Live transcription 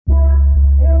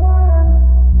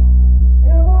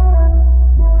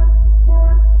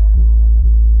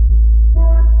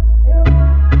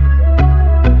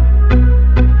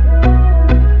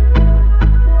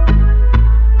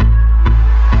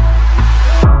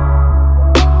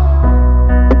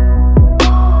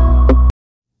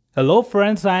Hello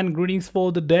friends and greetings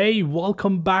for the day.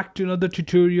 Welcome back to another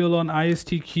tutorial on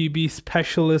ISTQB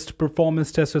Specialist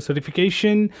Performance Tester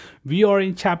certification. We are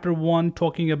in chapter 1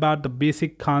 talking about the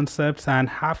basic concepts and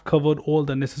have covered all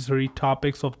the necessary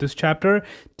topics of this chapter.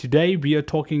 Today we are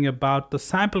talking about the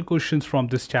sample questions from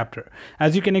this chapter.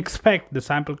 As you can expect, the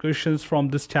sample questions from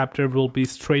this chapter will be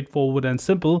straightforward and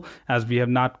simple, as we have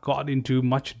not got into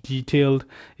much detailed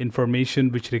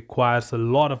information which requires a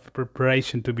lot of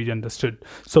preparation to be understood.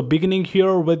 So beginning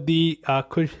here with the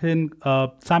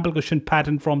sample question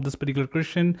pattern from this particular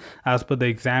question as per the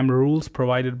exam rules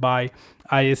provided by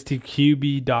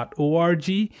ISTQB.org.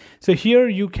 So here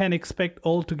you can expect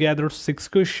altogether 6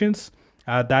 questions.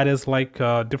 That is like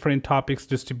different topics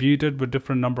distributed with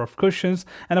different number of questions,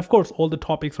 and of course all the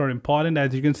topics are important.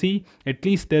 As you can see, at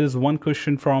least there is one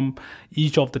question from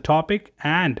each of the topic,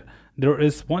 and there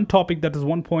is one topic that is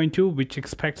 1.2 which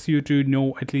expects you to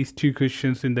know at least 2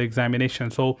 questions in the examination.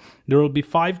 So there will be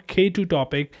 5 K2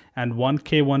 topic and 1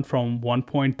 K1 from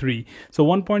 1.3. So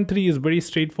 1.3 is very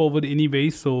straightforward anyway,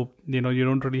 so you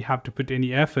don't really have to put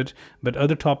any effort, but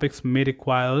other topics may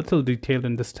require a little detailed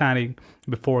understanding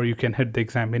before you can hit the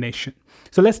examination.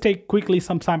 So let's take quickly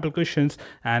some sample questions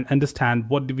and understand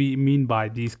what do we mean by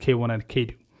these K1 and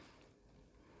K2.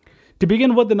 To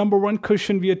begin with, the number 1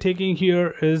 question we are taking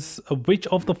here is which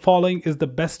of the following is the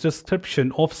best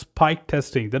description of spike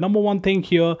testing? The number 1 thing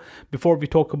here before we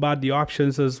talk about the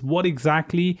options is what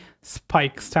exactly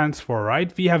spike stands for,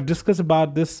 right? We have discussed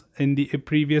about this in the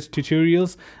previous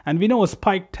tutorials, and we know a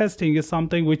spike testing is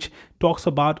something which talks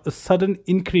about a sudden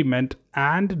increment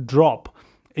and drop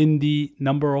in the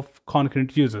number of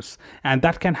concurrent users, and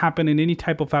that can happen in any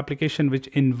type of application which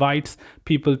invites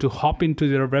people to hop into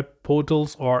their web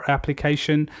portals or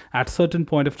application at certain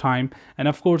point of time, and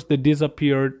of course they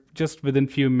disappear just within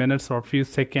few minutes or few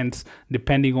seconds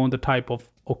depending on the type of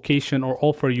occasion or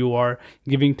offer you are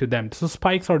giving to them. So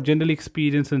spikes are generally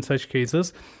experienced in such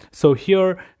cases. So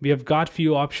here we have got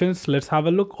few options. Let's have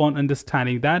a look on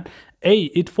understanding that. A,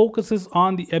 it focuses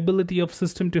on the ability of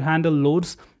system to handle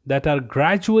loads that are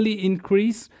gradually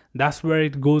increased. That's where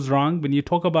it goes wrong. When you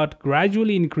talk about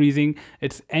gradually increasing,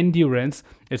 it's endurance,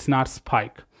 it's not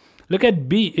spike. Look at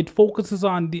B, it focuses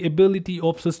on the ability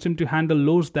of system to handle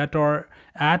loads that are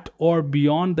at or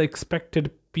beyond the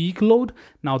expected peak load.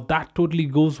 Now that totally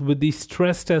goes with the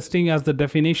stress testing as the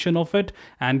definition of it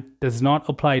and does not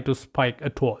apply to spike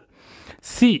at all.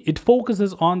 C, it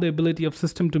focuses on the ability of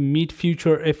system to meet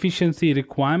future efficiency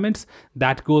requirements.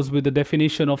 That goes with the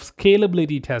definition of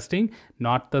scalability testing,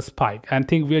 not the spike. And I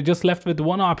think we are just left with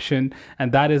one option,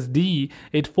 and that is D.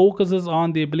 It focuses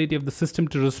on the ability of the system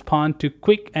to respond to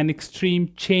quick and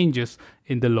extreme changes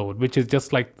in the load, which is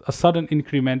just like a sudden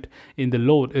increment in the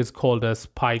load is called a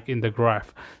spike in the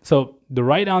graph. So the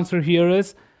right answer here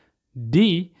is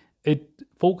D. It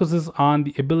focuses on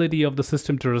the ability of the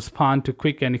system to respond to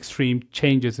quick and extreme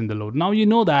changes in the load. Now you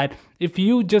know that if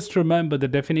you just remember the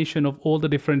definition of all the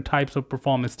different types of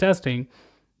performance testing,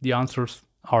 the answers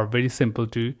are very simple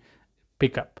to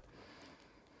pick up.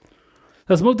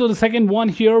 Let's move to the second one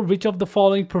here. Which of the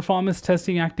following performance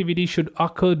testing activities should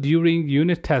occur during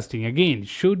unit testing? Again,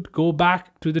 should go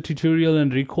back to the tutorial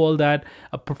and recall that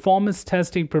a performance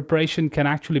testing preparation can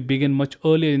actually begin much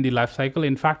earlier in the life cycle.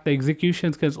 In fact, the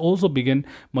executions can also begin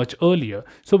much earlier.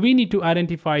 So we need to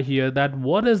identify here that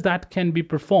what is that can be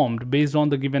performed based on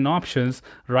the given options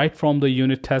right from the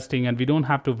unit testing, and we don't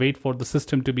have to wait for the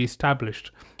system to be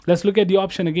established. Let's look at the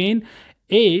option again.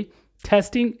 A,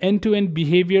 testing end-to-end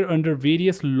behavior under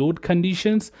various load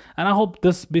conditions, and I hope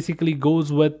this basically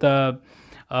goes with the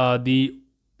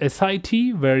SIT,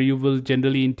 where you will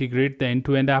generally integrate the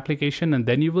end-to-end application and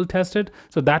then you will test it.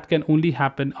 So that can only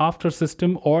happen after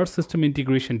system or system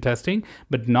integration testing,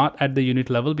 but not at the unit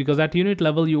level, because at unit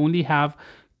level you only have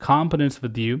components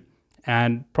with you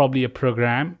and probably a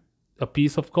program, a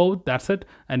piece of code, that's it,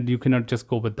 and you cannot just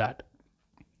go with that.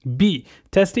 B,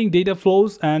 testing data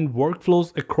flows and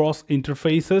workflows across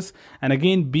interfaces, and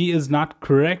again B is not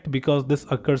correct because this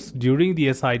occurs during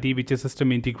the SIT, which is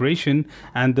system integration,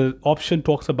 and the option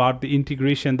talks about the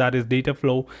integration, that is data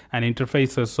flow and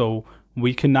interfaces, so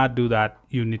we cannot do that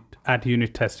at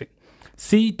unit testing.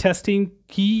 C, testing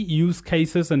key use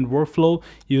cases and workflow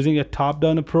using a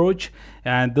top-down approach,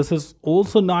 and this is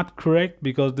also not correct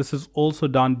because this is also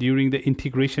done during the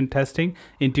integration testing.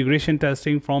 Integration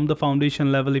testing from the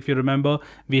foundation level, if you remember,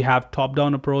 we have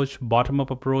top-down approach,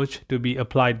 bottom-up approach to be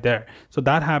applied there. So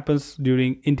that happens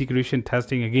during integration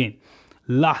testing again.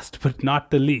 last but not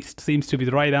the least seems to be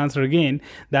the right answer again.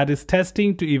 That is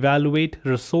testing to evaluate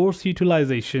resource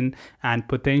utilization and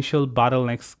potential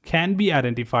bottlenecks can be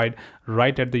identified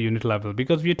right at the unit level,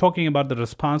 because we are talking about the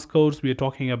response codes, we are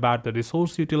talking about the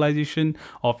resource utilization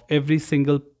of every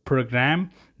single program.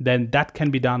 Then that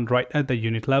can be done right at the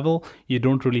unit level. You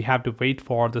don't really have to wait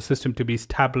for the system to be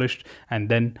established and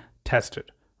then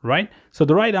tested, right? So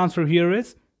the right answer here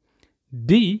is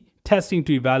D, testing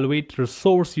to evaluate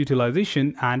resource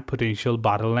utilization and potential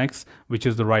bottlenecks, which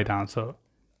is the right answer.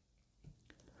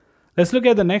 Let's look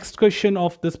at the next question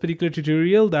of this particular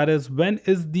tutorial. That is, when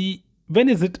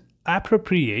is it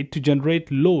appropriate to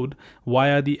generate load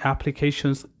via the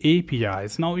application's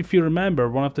APIs? Now, if you remember,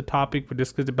 one of the topics we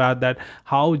discussed about that,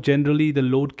 how generally the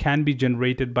load can be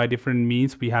generated by different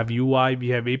means. We have UI, we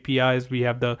have APIs, we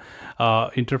have the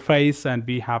interface, and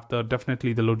we have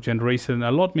definitely the load generation.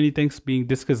 Many things being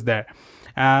discussed there.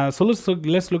 So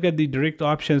let's look at the direct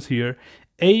options here.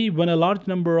 A, when a large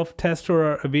number of testers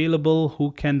are available who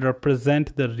can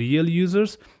represent the real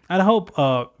users. And I hope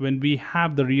when we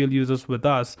have the real users with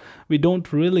us, we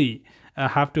don't really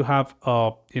have to have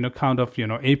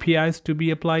APIs to be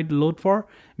applied load for,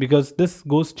 because this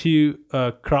goes to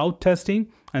crowd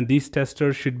testing, and these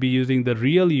testers should be using the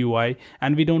real UI,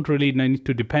 and we don't really need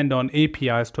to depend on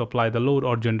APIs to apply the load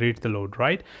or generate the load,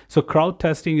 right? So crowd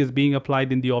testing is being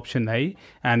applied in the option A,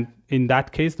 and in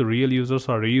that case the real users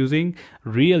are using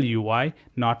real UI,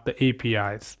 not the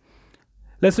APIs.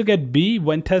 Let's look at B,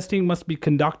 when testing must be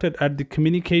conducted at the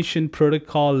communication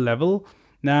protocol level.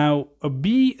 Now,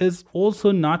 B is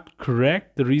also not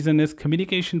correct. The reason is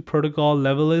communication protocol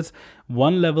level is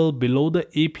one level below the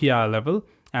API level,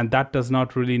 and that does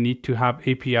not really need to have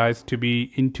APIs to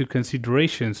be into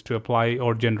considerations to apply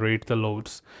or generate the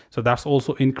loads. So that's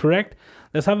also incorrect.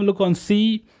 Let's have a look on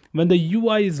C. When the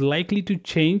UI is likely to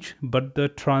change, but the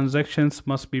transactions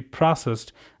must be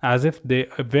processed as if they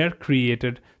were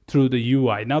created through the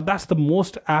UI. Now that's the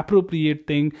most appropriate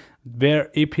thing where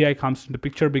API comes into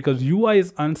picture, because UI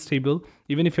is unstable.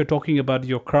 Even if you're talking about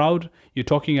your crowd, you're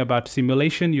talking about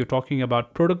simulation, you're talking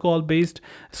about protocol based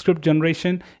script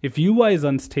generation. If UI is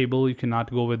unstable, you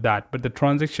cannot go with that. But the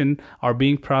transactions are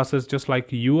being processed just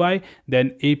like UI,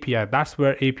 then API, that's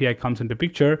where API comes into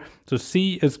picture. So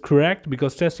C is correct,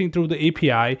 because testing through the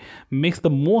API makes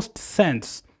the most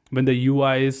sense when the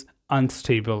UI is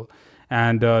unstable.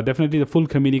 And definitely the full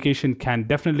communication can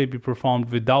definitely be performed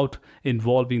without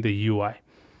involving the UI.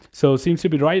 So seems to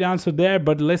be the right answer there.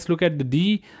 But let's look at the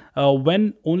D,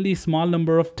 when only small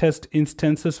number of test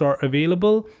instances are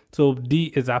available. So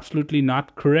D is absolutely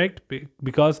not correct,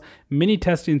 because many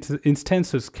test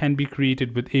instances can be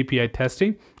created with API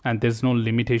testing, and there's no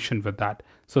limitation with that.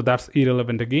 So that's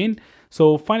irrelevant again.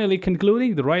 So finally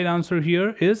concluding, the right answer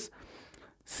here is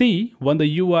C, when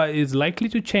the UI is likely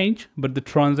to change, but the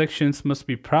transactions must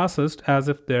be processed as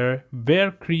if they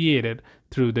were created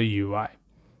through the UI.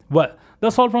 Well,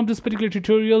 that's all from this particular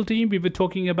tutorial, team. We were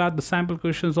talking about the sample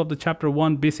questions of the chapter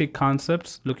 1 basic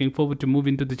concepts. Looking forward to move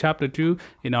into the chapter 2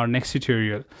 in our next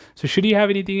tutorial. So should you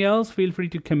have anything else, feel free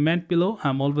to comment below.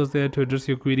 I'm always there to address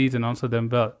your queries and answer them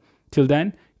well. Till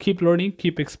then, keep learning,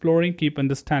 keep exploring, keep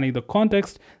understanding the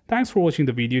context. Thanks for watching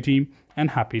the video, team,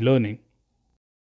 and happy learning.